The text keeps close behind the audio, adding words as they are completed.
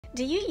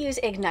Do you use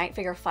Egnyte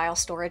for your file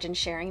storage and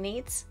sharing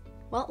needs?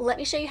 Well, let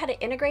me show you how to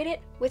integrate it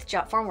with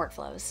Jotform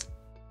Workflows.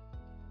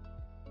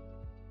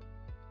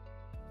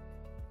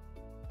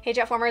 Hey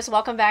Jotformers,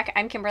 welcome back.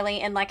 I'm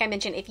Kimberly, and like I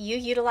mentioned, if you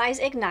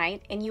utilize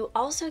Egnyte and you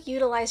also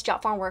utilize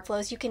Jotform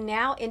Workflows, you can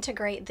now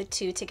integrate the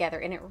two together,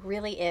 and it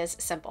really is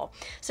simple.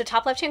 So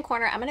top left-hand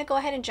corner, I'm gonna go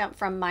ahead and jump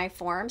from My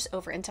Forms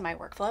over into My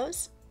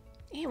Workflows,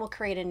 and we'll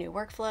create a new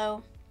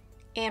workflow.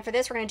 And for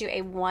this, we're gonna do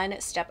a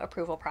one-step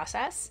approval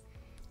process.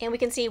 And we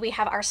can see we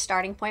have our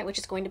starting point, which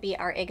is going to be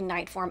our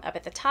Egnyte form up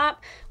at the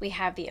top. We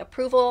have the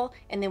approval,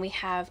 and then we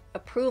have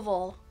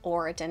approval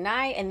or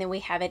deny, and then we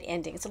have it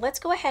ending. So let's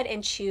go ahead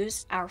and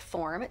choose our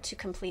form to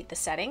complete the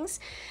settings.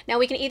 Now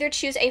we can either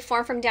choose a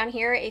form from down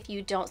here. If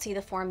you don't see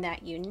the form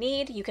that you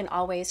need, you can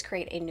always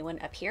create a new one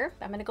up here.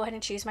 I'm gonna go ahead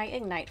and choose my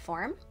Egnyte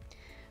form.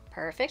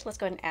 Perfect, let's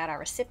go ahead and add our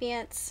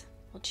recipients.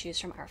 We'll choose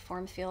from our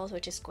form field,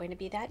 which is going to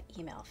be that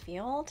email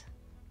field.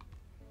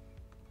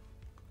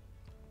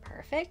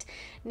 Perfect.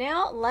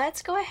 Now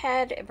let's go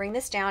ahead and bring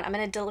this down. I'm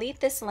going to delete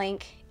this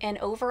link, and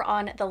over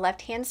on the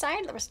left hand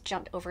side, let's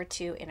jump over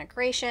to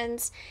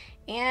integrations,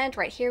 and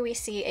right here we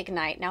see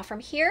Egnyte. Now from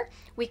here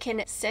we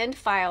can send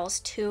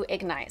files to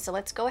Egnyte. So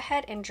let's go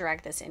ahead and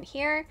drag this in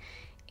here,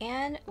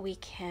 and we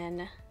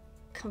can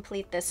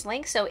complete this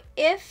link. So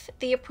if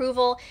the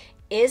approval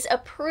is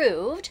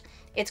approved,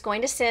 it's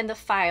going to send the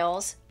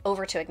files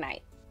over to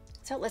Egnyte.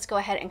 So let's go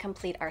ahead and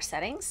complete our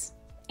settings.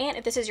 And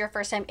if this is your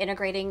first time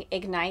integrating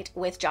Egnyte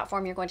with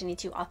Jotform, you're going to need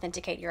to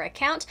authenticate your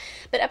account.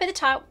 But up at the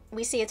top,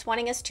 we see it's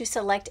wanting us to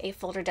select a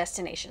folder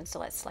destination. So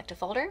let's select a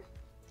folder.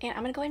 And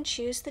I'm going to go ahead and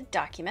choose the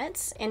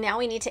documents. And now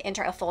we need to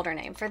enter a folder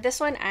name. For this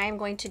one, I'm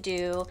going to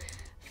do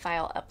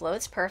file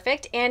uploads.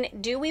 Perfect. And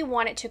do we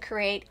want it to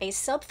create a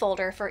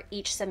subfolder for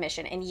each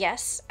submission? And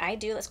yes, I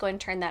do. Let's go ahead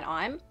and turn that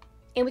on.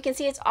 And we can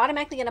see it's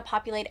automatically going to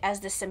populate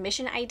as the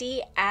submission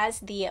ID as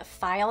the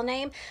file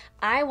name.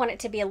 I want it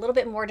to be a little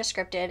bit more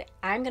descriptive.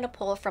 I'm going to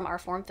pull from our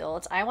form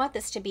fields. I want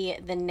this to be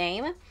the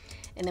name,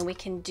 and then we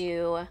can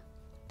do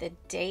the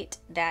date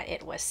that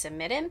it was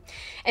submitted.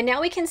 And now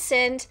we can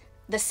send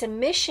the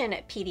submission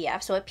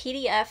PDF, so a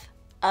PDF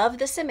of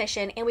the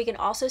submission, and we can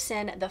also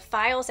send the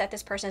files that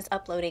this person is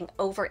uploading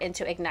over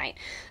into Egnyte.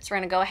 So we're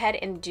going to go ahead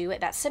and do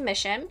that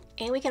submission,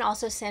 and we can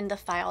also send the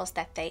files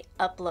that they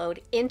upload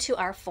into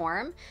our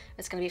form.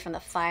 It's going to be from the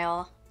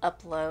file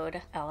upload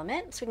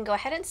element. So we can go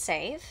ahead and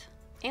save,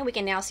 and we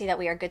can now see that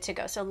we are good to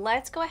go. So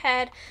let's go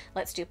ahead,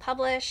 let's do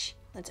publish,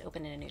 let's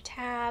open in a new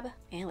tab,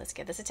 and let's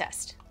give this a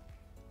test.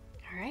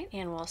 All right,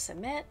 and we'll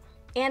submit.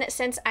 And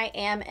since I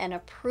am an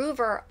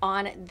approver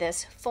on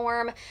this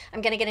form,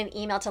 I'm going to get an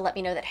email to let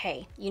me know that,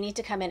 hey, you need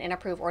to come in and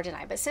approve or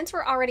deny. But since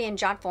we're already in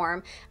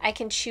Jotform, I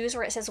can choose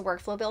where it says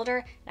Workflow Builder,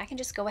 and I can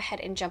just go ahead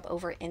and jump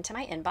over into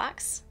my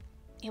inbox.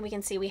 And we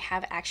can see we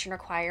have action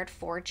required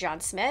for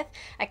John Smith.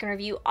 I can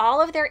review all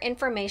of their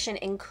information,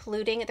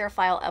 including their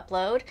file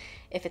upload.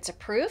 If it's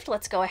approved,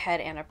 let's go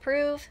ahead and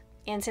approve.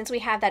 And since we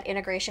have that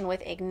integration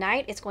with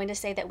Egnyte, it's going to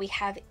say that we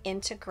have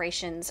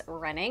integrations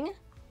running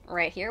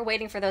right here,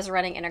 waiting for those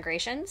running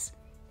integrations.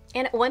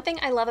 And one thing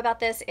I love about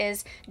this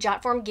is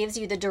Jotform gives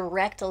you the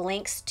direct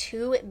links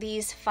to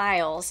these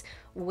files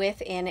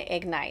within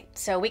Egnyte.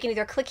 So we can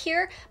either click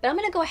here, but I'm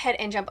going to go ahead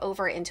and jump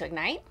over into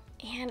Egnyte,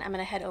 and I'm going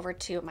to head over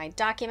to my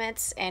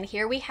documents, and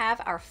here we have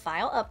our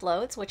file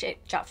uploads, which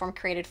Jotform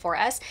created for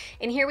us.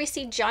 And here we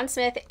see John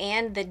Smith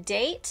and the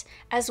date,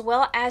 as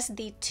well as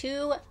the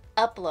two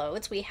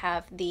uploads. We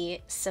have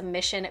the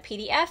submission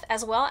PDF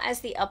as well as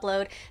the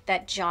upload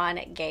that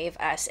John gave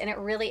us, and it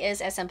really is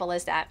as simple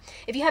as that.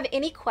 If you have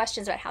any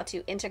questions about how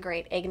to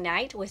integrate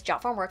Egnyte with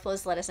Jotform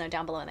Workflows, let us know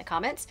down below in the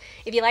comments.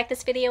 If you like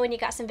this video and you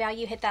got some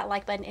value, hit that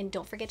like button, and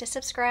don't forget to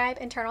subscribe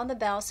and turn on the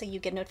bell so you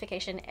get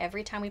notification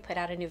every time we put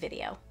out a new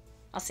video.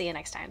 I'll see you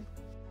next time.